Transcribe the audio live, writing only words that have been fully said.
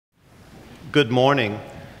Good morning.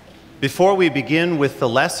 Before we begin with the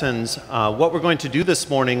lessons, what we're going to do this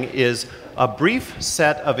morning is a brief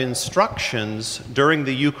set of instructions during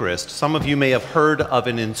the Eucharist. Some of you may have heard of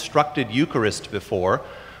an Instructed Eucharist before.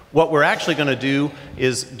 What we're actually going to do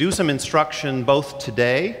is do some instruction both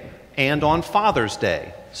today and on Father's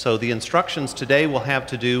Day. So the instructions today will have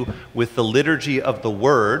to do with the Liturgy of the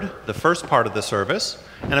Word, the first part of the service,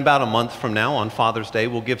 and about a month from now on Father's Day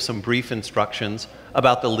we'll give some brief instructions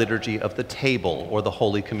about the Liturgy of the Table or the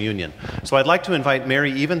Holy Communion. So I'd like to invite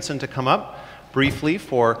Mary Evenson to come up briefly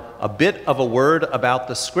for a bit of a word about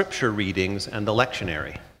the scripture readings and the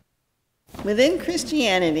lectionary. Within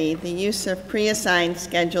Christianity, the use of pre-assigned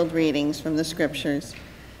scheduled readings from the scriptures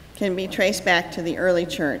can be traced back to the early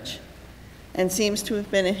church and seems to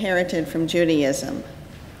have been inherited from Judaism.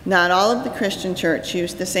 Not all of the Christian church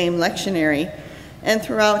used the same lectionary, and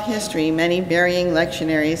throughout history, many varying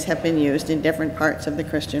lectionaries have been used in different parts of the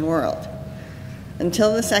Christian world.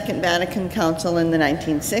 Until the Second Vatican Council in the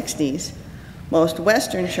 1960s, most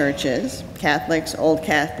Western churches, Catholics, Old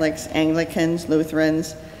Catholics, Anglicans,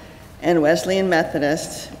 Lutherans, and Wesleyan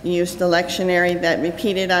Methodists, used a lectionary that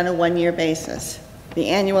repeated on a one-year basis. The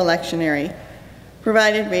annual lectionary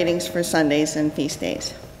provided readings for Sundays and feast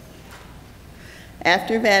days.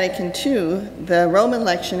 After Vatican II, the Roman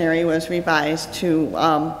lectionary was revised to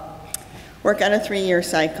work on a 3-year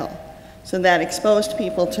cycle. So that exposed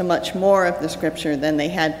people to much more of the scripture than they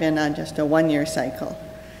had been on just a 1-year cycle.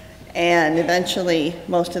 And eventually,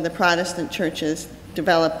 most of the Protestant churches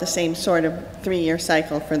developed the same sort of 3-year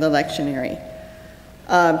cycle for the lectionary.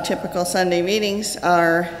 Typical Sunday readings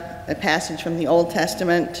are a passage from the Old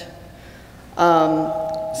Testament,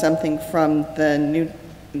 something from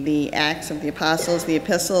the Acts of the Apostles, the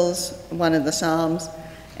Epistles, one of the Psalms,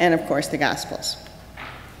 and of course the Gospels.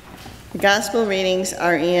 The Gospel readings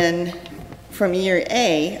from year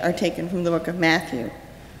A are taken from the book of Matthew.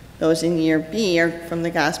 Those in year B are from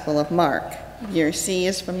the Gospel of Mark. Year C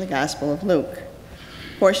is from the Gospel of Luke.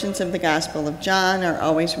 Portions of the Gospel of John are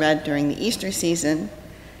always read during the Easter season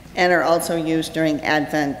and are also used during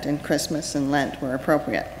Advent and Christmas and Lent where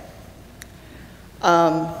appropriate.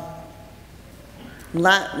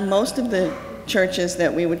 Most of the churches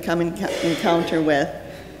that we would come encounter with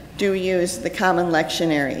do use the common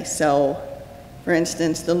lectionary. So, for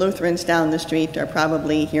instance, the Lutherans down the street are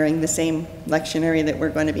probably hearing the same lectionary that we're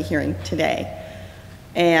going to be hearing today.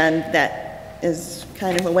 And that is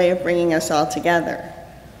kind of a way of bringing us all together.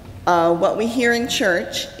 What we hear in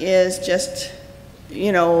church is just,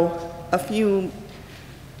 a few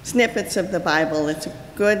snippets of the Bible. It's a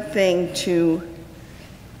good thing to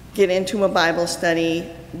get into a Bible study,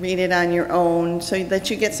 read it on your own, so that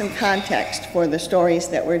you get some context for the stories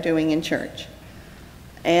that we're doing in church.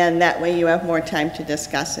 And that way you have more time to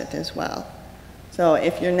discuss it as well. So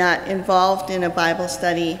if you're not involved in a Bible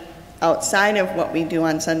study outside of what we do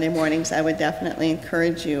on Sunday mornings, I would definitely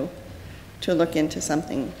encourage you to look into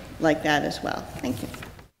something like that as well. Thank you.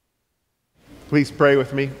 Please pray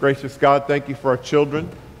with me. Gracious God, thank you for our children.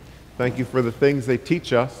 Thank you for the things they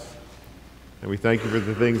teach us. And we thank you for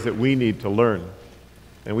the things that we need to learn.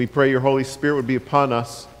 And we pray your Holy Spirit would be upon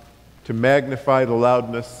us to magnify the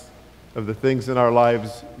loudness of the things in our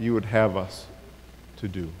lives you would have us to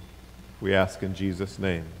do. We ask in Jesus'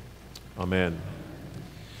 name. Amen.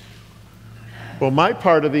 Well, my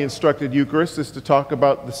part of the Instructed Eucharist is to talk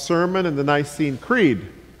about the sermon and the Nicene Creed.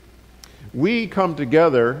 We come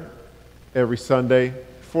together every Sunday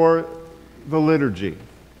for the liturgy.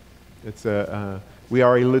 We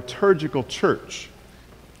are a liturgical church.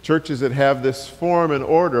 Churches that have this form and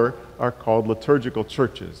order are called liturgical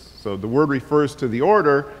churches. So the word refers to the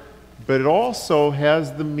order, but it also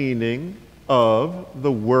has the meaning of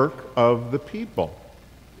the work of the people.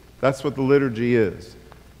 That's what the liturgy is,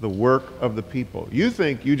 the work of the people. You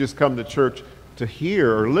think you just come to church to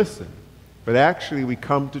hear or listen, but actually we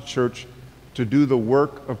come to church to do the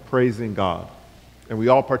work of praising God. And we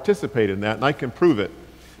all participate in that, and I can prove it,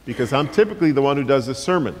 because I'm typically the one who does the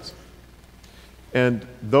sermons. And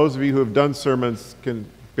those of you who have done sermons can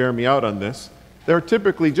bear me out on this. There are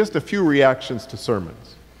typically just a few reactions to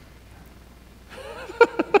sermons.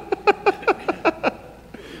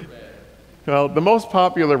 Well, the most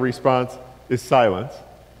popular response is silence.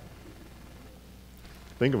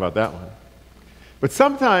 Think about that one. But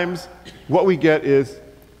sometimes what we get is,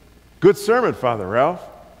 "Good sermon, Father Ralph."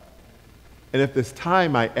 And if there's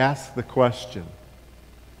time, I ask the question,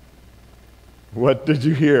 "What did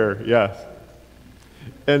you hear?" Yes.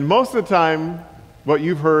 And most of the time, what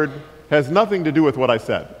you've heard has nothing to do with what I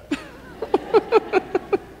said.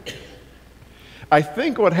 I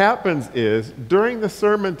think what happens is, during the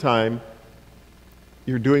sermon time,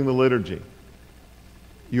 you're doing the liturgy.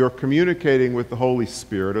 you're communicating with the Holy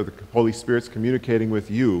Spirit, or the Holy Spirit's communicating with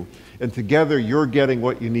you, and together you're getting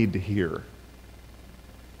what you need to hear.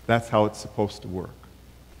 That's how it's supposed to work.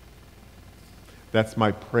 That's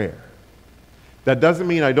my prayer. That doesn't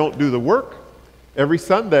mean I don't do the work. Every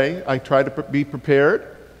Sunday, I try to be prepared.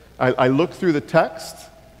 I look through the text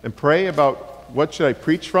and pray about what should I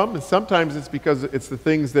preach from, and sometimes it's because it's the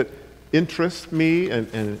things that interest me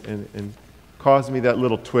and cause me that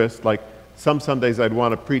little twist. Like some Sundays I'd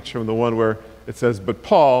want to preach from the one where it says, "But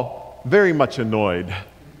Paul, very much annoyed."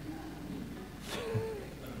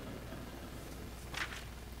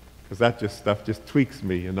 Because that stuff just tweaks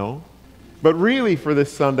me, you know. But really for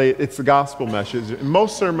this Sunday, it's the gospel message.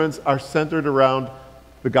 Most sermons are centered around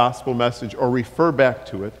the gospel message or refer back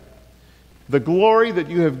to it. The glory that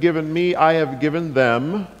you have given me, I have given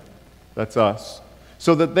them, that's us,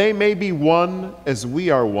 so that they may be one as we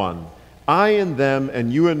are one. I and them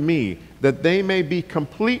and you and me, that they may be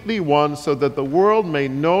completely one, so that the world may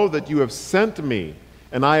know that you have sent me,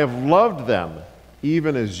 and I have loved them,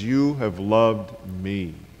 even as you have loved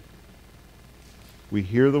me. We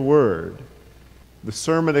hear the word. The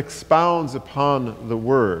sermon expounds upon the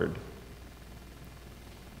word.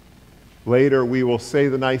 Later we will say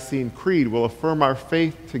the Nicene Creed. We'll affirm our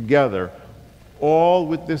faith together, all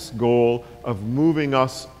with this goal of moving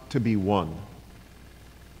us to be one.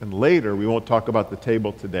 And later, we won't talk about the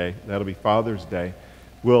table today. That'll be Father's Day.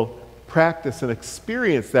 We'll practice and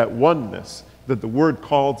experience that oneness that the Word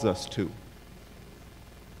calls us to.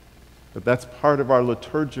 But that's part of our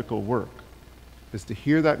liturgical work, is to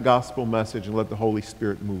hear that gospel message and let the Holy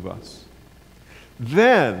Spirit move us.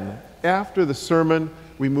 Then, after the sermon,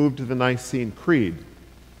 we move to the Nicene Creed.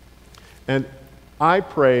 And I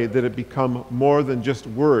pray that it become more than just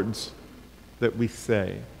words that we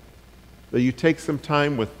say, that you take some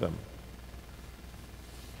time with them.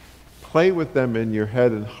 Play with them in your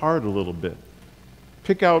head and heart a little bit.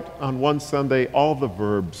 Pick out on one Sunday all the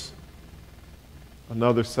verbs,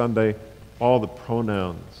 another Sunday all the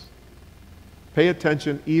pronouns. Pay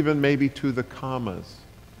attention even maybe to the commas.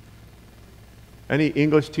 Any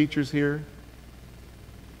English teachers here?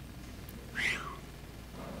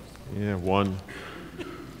 Yeah, one.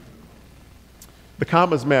 The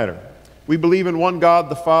commas matter. We believe in one God,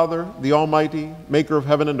 the Father, the Almighty, maker of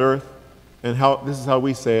heaven and earth, and this is how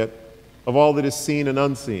we say it, of all that is seen and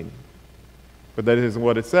unseen. But that isn't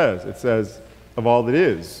what it says. It says, of all that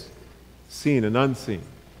is seen and unseen.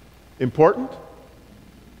 Important?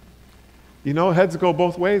 You know, heads go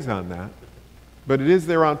both ways on that, but it is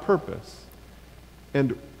there on purpose.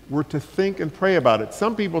 And we're to think and pray about it.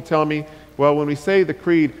 Some people tell me, well, when we say the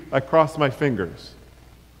creed, I cross my fingers.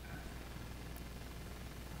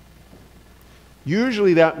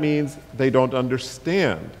 Usually that means they don't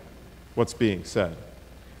understand what's being said.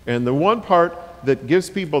 And the one part that gives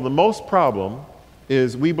people the most problem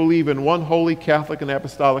is we believe in one holy Catholic and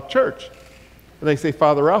Apostolic Church. And they say,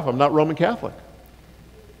 Father Ralph, I'm not Roman Catholic.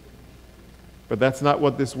 But that's not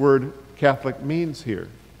what this word Catholic means here.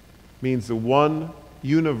 It means the one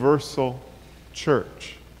universal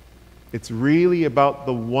church. It's really about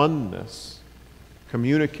the oneness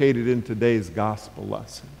communicated in today's gospel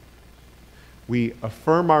lesson. We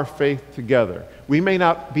affirm our faith together. We may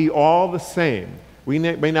not be all the same. We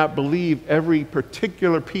may not believe every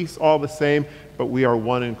particular piece all the same, but we are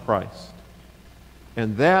one in Christ.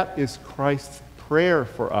 And that is Christ's prayer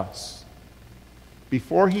for us.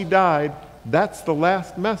 Before he died, that's the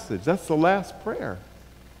last message. That's the last prayer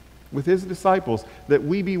with his disciples, that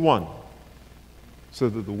we be one, so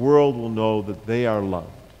that the world will know that they are loved.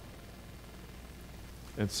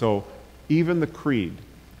 And so, even the creed,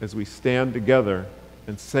 as we stand together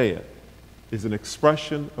and say it, is an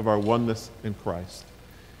expression of our oneness in Christ.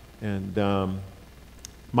 And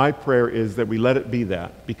my prayer is that we let it be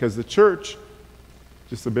that, because the church,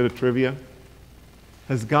 just a bit of trivia,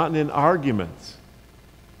 has gotten in arguments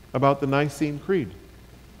about the Nicene Creed.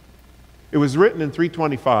 It was written in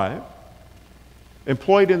 325,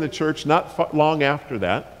 employed in the church not long after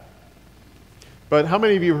that. But how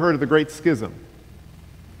many of you have heard of the Great Schism?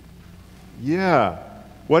 Yeah.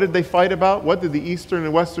 What did they fight about? What did the Eastern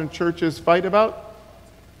and Western churches fight about?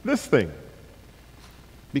 This thing.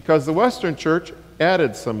 Because the Western church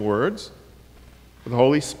added some words. The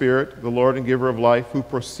Holy Spirit, the Lord and giver of life, who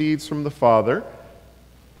proceeds from the Father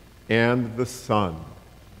and the Son.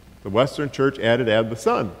 The Western church added the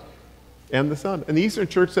Son. And the Son. And the Eastern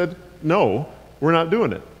church said, no, we're not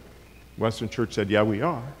doing it. The Western church said, yeah, we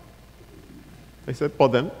are. They said, well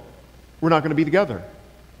then, we're not going to be together.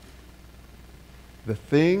 The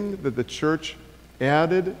thing that the church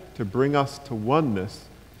added to bring us to oneness,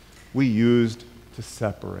 we used to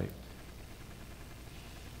separate.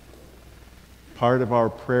 part of our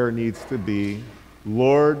prayer needs to be,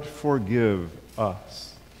 Lord, forgive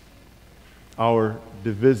us our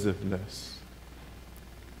divisiveness.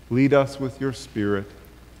 Lead us with your Spirit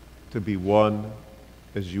to be one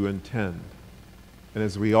as you intend. And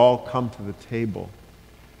as we all come to the table,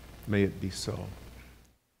 may it be so.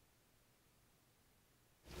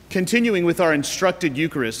 Continuing with our Instructed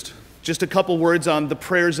Eucharist, just a couple words on the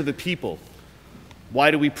prayers of the people. Why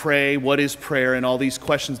do we pray? What is prayer? And all these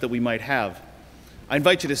questions that we might have. I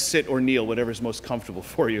invite you to sit or kneel, whatever is most comfortable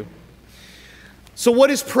for you. So what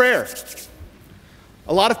is prayer?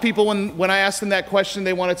 A lot of people, when I ask them that question,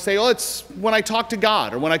 they want to say, oh, it's when I talk to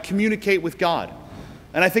God or when I communicate with God.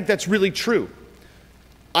 And I think that's really true.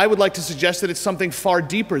 I would like to suggest that it's something far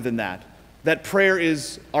deeper than that prayer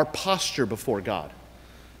is our posture before God.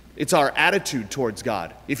 It's our attitude towards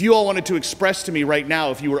God. If you all wanted to express to me right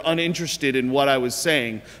now, if you were uninterested in what I was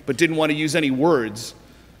saying, but didn't want to use any words,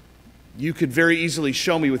 you could very easily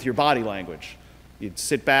show me with your body language. You'd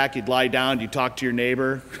sit back, you'd lie down, you'd talk to your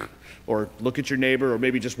neighbor, or look at your neighbor, or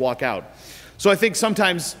maybe just walk out. So I think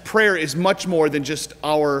sometimes prayer is much more than just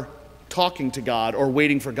our talking to God or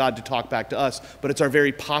waiting for God to talk back to us, but it's our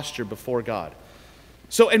very posture before God.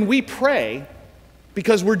 So, and we pray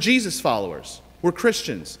because we're Jesus followers. We're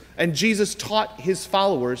Christians, and Jesus taught his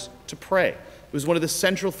followers to pray. It was one of the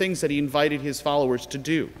central things that he invited his followers to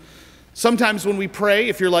do. Sometimes when we pray,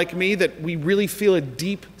 if you're like me, that we really feel a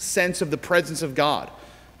deep sense of the presence of God,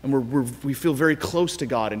 and we feel very close to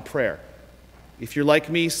God in prayer. If you're like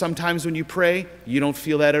me, sometimes when you pray, you don't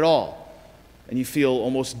feel that at all, and you feel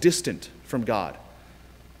almost distant from God.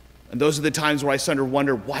 And those are the times where I start to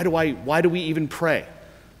wonder, why do we even pray?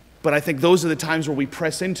 But I think those are the times where we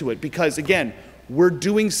press into it, because again, we're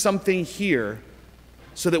doing something here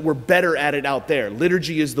so that we're better at it out there.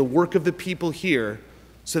 Liturgy is the work of the people here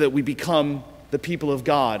so that we become the people of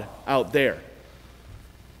God out there.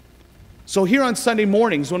 So here on Sunday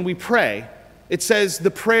mornings when we pray, it says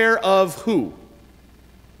the prayer of who?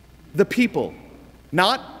 The people.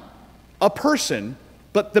 Not a person,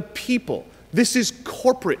 but the people. This is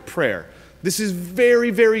corporate prayer. This is very,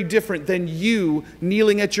 very different than you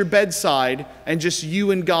kneeling at your bedside and just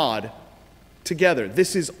you and God together.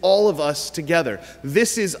 This is all of us together.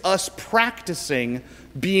 This is us practicing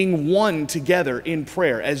being one together in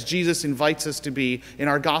prayer, as Jesus invites us to be in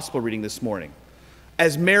our gospel reading this morning.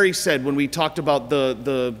 As Mary said when we talked about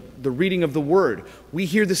the reading of the Word, we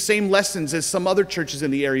hear the same lessons as some other churches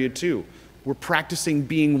in the area too. We're practicing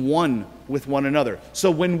being one with one another.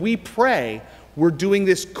 So when we pray, we're doing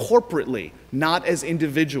this corporately, not as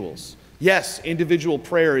individuals. Yes, individual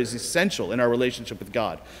prayer is essential in our relationship with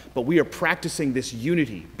God, but we are practicing this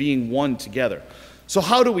unity, being one together. So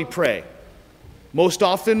how do we pray? Most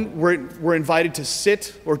often, we're invited to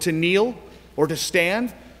sit or to kneel or to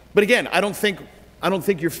stand. But again, I don't think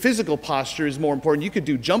your physical posture is more important. You could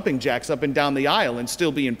do jumping jacks up and down the aisle and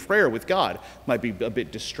still be in prayer with God. Might be a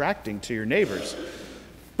bit distracting to your neighbors.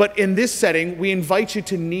 But in this setting, we invite you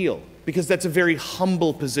to kneel, because that's a very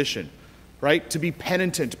humble position, right? To be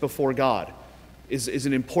penitent before God is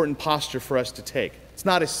an important posture for us to take. It's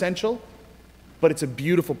not essential, but it's a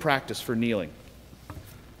beautiful practice for kneeling.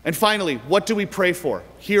 And finally, what do we pray for?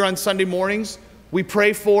 Here on Sunday mornings, we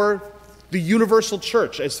pray for the universal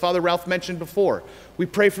church, as Father Ralph mentioned before. We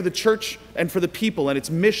pray for the church and for the people and its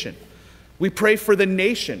mission. We pray for the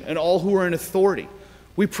nation and all who are in authority.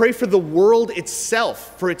 We pray for the world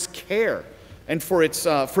itself, for its care and for its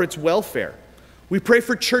welfare. We pray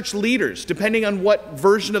for church leaders, depending on what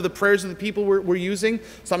version of the prayers of the people we're using.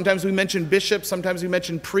 Sometimes we mention bishops, sometimes we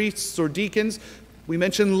mention priests or deacons. We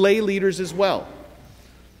mention lay leaders as well.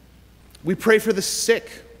 We pray for the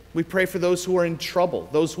sick. We pray for those who are in trouble,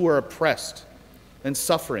 those who are oppressed and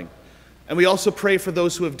suffering. And we also pray for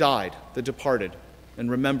those who have died, the departed,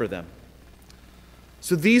 and remember them.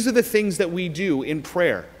 So these are the things that we do in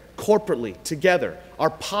prayer, corporately, together,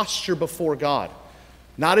 our posture before God,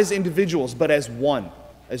 not as individuals, but as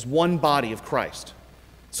one body of Christ.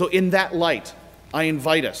 So in that light, I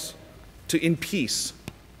invite us to, in peace,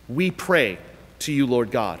 we pray to you,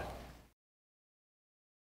 Lord God.